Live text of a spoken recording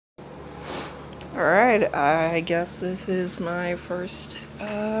Alright, I guess this is my first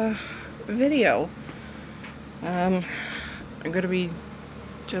video. I'm gonna be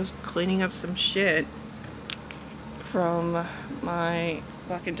just cleaning up some shit from my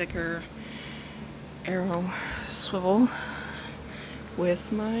Black & Decker Arrow swivel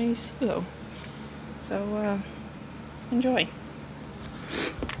with my Sebo. So, enjoy.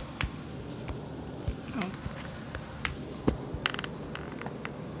 Oh.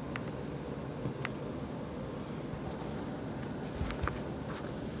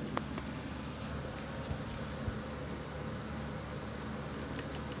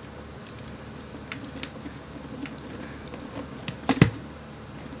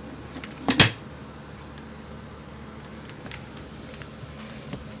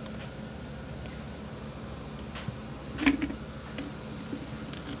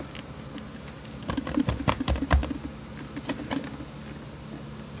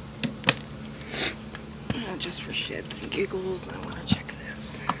 Just for shits and giggles, I want to check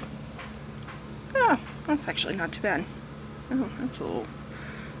this. Oh, that's actually not too bad. Oh, that's a little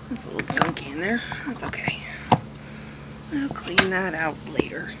gunky in there. That's okay. I'll clean that out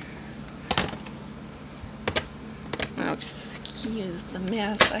later. Oh, excuse the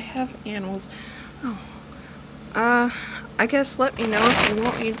mess. I have animals. Oh. I guess let me know if you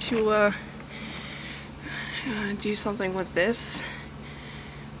want me to do something with this.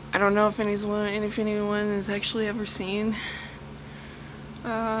 I don't know if anyone has actually ever seen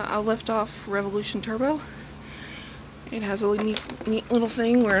a lift-off Revolution Turbo. It has a neat little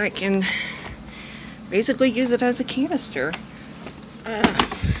thing where I can basically use it as a canister.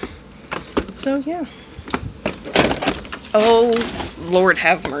 So yeah. Oh, Lord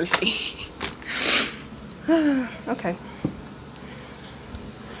have mercy. Okay.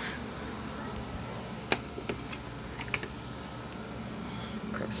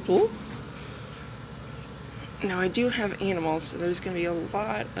 Stool. Now I do have animals, so there's going to be a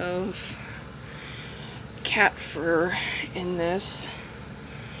lot of cat fur in this,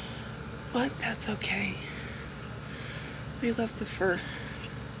 but that's okay. We love the fur.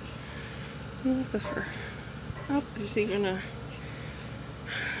 We love the fur. Oh, there's even a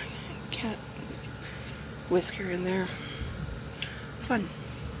cat whisker in there. Fun.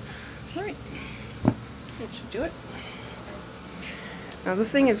 Alright. That should do it. Now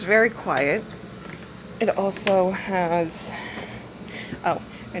this thing is very quiet. It also has,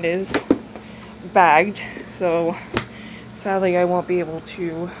 it is bagged, so sadly I won't be able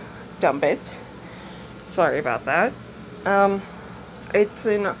to dump it. Sorry about that. It's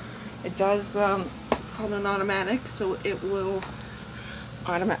called an automatic, so it will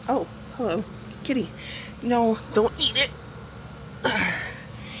oh, hello, kitty. No, don't eat it.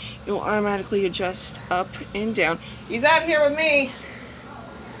 It will automatically adjust up and down. He's out here with me.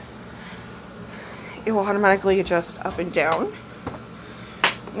 It will automatically adjust up and down.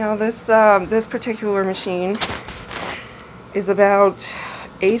 Now this particular machine is about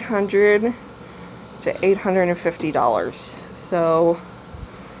 $800 to $850. So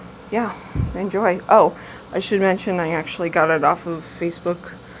yeah, enjoy. Oh, I should mention I actually got it off of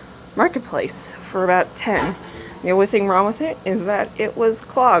Facebook Marketplace for about $10. The only thing wrong with it is that it was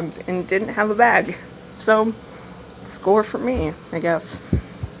clogged and didn't have a bag. So score for me, I guess.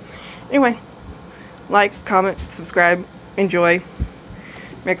 Anyway. Like, comment, subscribe, enjoy,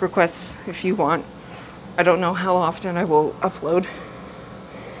 make requests if you want. I don't know how often I will upload.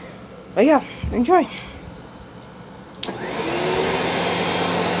 But yeah, enjoy.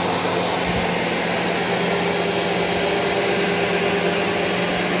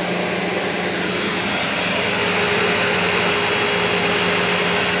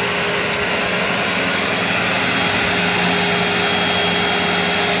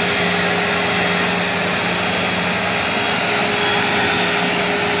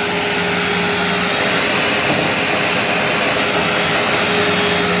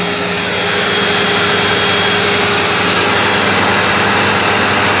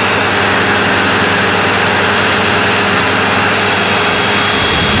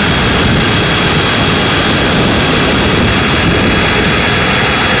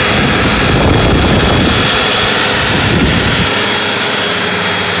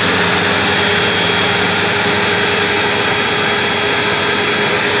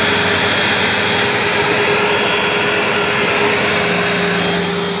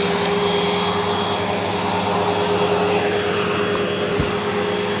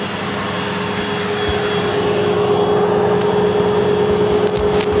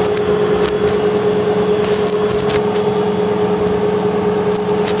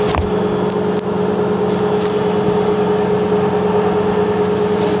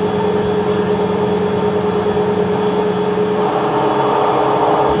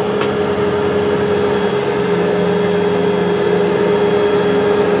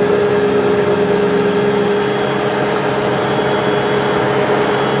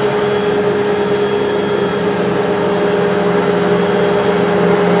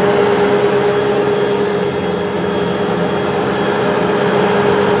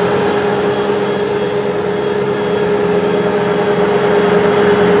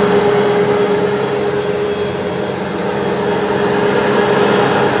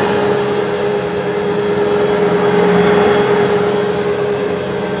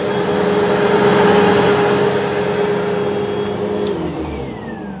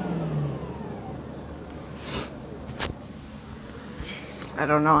 I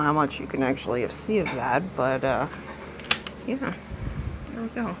don't know how much you can actually see of that, but yeah, there we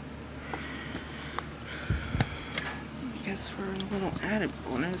go. I guess for a little added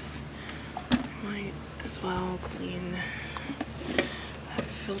bonus, I might as well clean that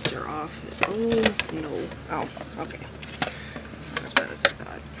filter off. Oh no. Oh, okay. It's not as bad as I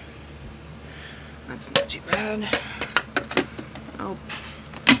thought. That's not too bad. Oh.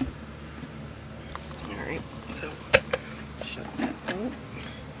 Alright, so shut that out.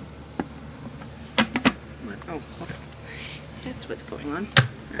 What? Oh, okay. That's what's going on.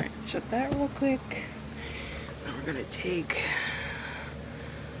 Alright, shut that real quick. Now we're gonna take,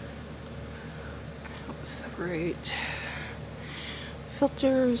 help separate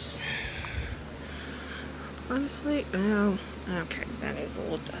filters. Honestly, okay, that is a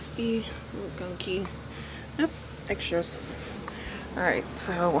little dusty, a little gunky. Nope, extras. Alright,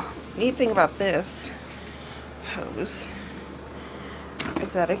 so neat thing about this hose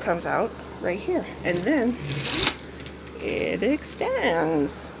is that it comes out right here, and then it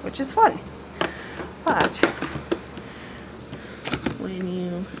extends, which is fun. But when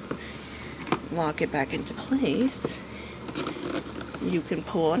you lock it back into place, you can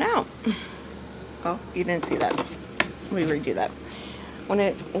pull it out. Oh, you didn't see that. Let me redo that.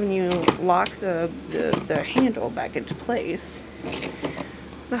 When you lock the handle back into place,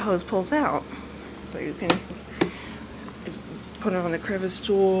 the hose pulls out. So you can put it on the crevice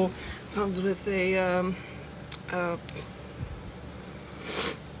tool. Comes with a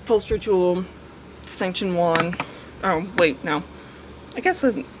upholstery tool, extension wand. Oh wait, no. I guess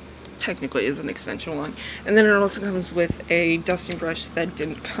it technically is an extension wand. And then it also comes with a dusting brush that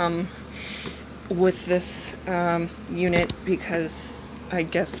didn't come with this unit because I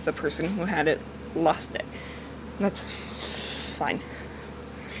guess the person who had it lost it. That's fine.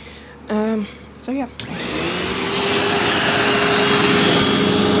 So yeah.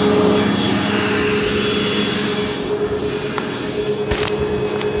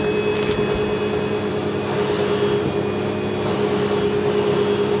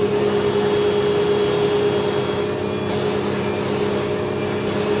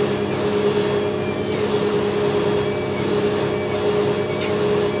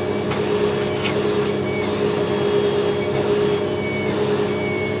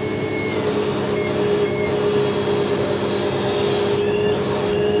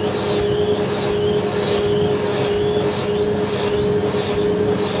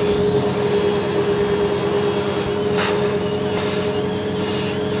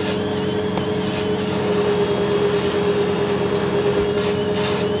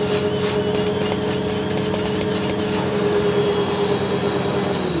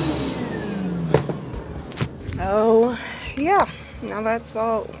 So, yeah, now that's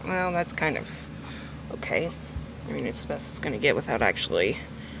all, well, that's kind of okay. I mean, it's the best it's going to get without actually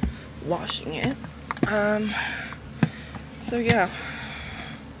washing it. So yeah,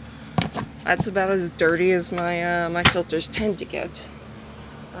 that's about as dirty as my filters tend to get.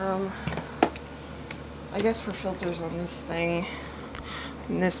 I guess for filters on this thing,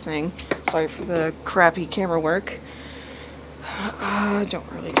 sorry for the crappy camera work,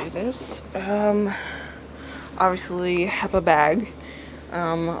 don't really do this. Obviously HEPA bag,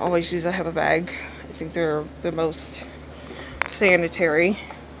 always use a HEPA bag. I think they're the most sanitary.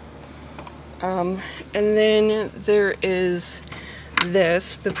 And then there is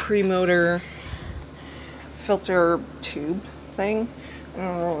this, the pre-motor filter tube thing. I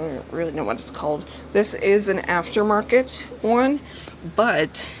don't really know what it's called. This is an aftermarket one,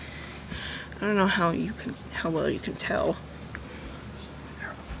 but I don't know how well you can tell.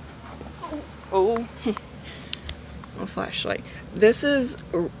 Oh, a flashlight. This is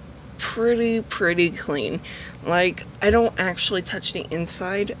pretty clean. Like, I don't actually touch the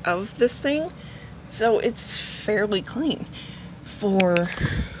inside of this thing, so it's fairly clean for,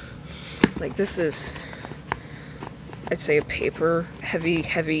 like, this is, I'd say a paper,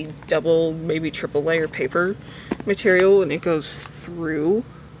 heavy double, maybe triple layer paper material, and it goes through,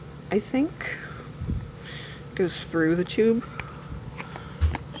 I think, it goes through the tube.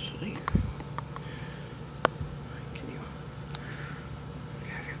 Actually,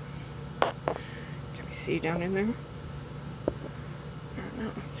 can we see down in there? I don't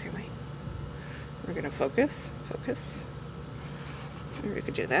know. Okay, wait. We're gonna focus. Maybe we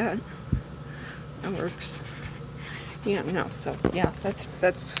could do that. That works. Yeah, no, so yeah, that's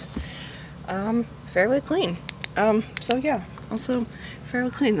fairly clean. So yeah, also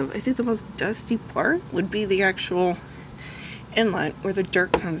fairly clean. I think the most dusty part would be the actual inlet where the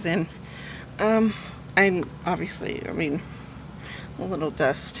dirt comes in. And obviously, I mean, a little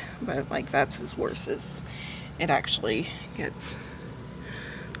dust, but like that's as worse as it actually gets.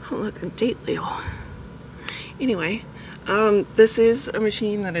 Oh, look, a date label. Anyway, this is a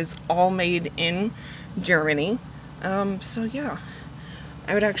machine that is all made in Germany. So yeah,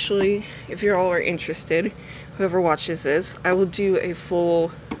 I would actually, if you all are interested, whoever watches this, I will do a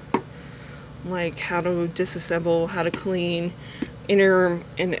full, like, how to disassemble, how to clean, inner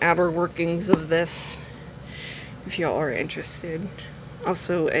and outer workings of this, if y'all are interested.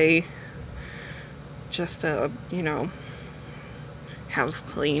 Also just a, you know, house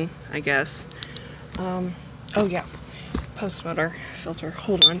clean, I guess. Oh yeah, post motor filter.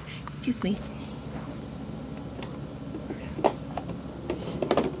 Hold on, excuse me.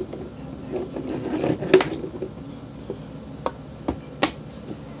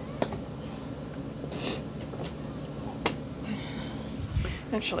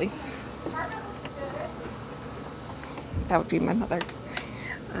 Actually, that would be my mother.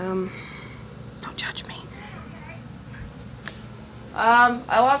 Don't judge me.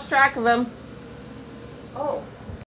 I lost track of him. Oh.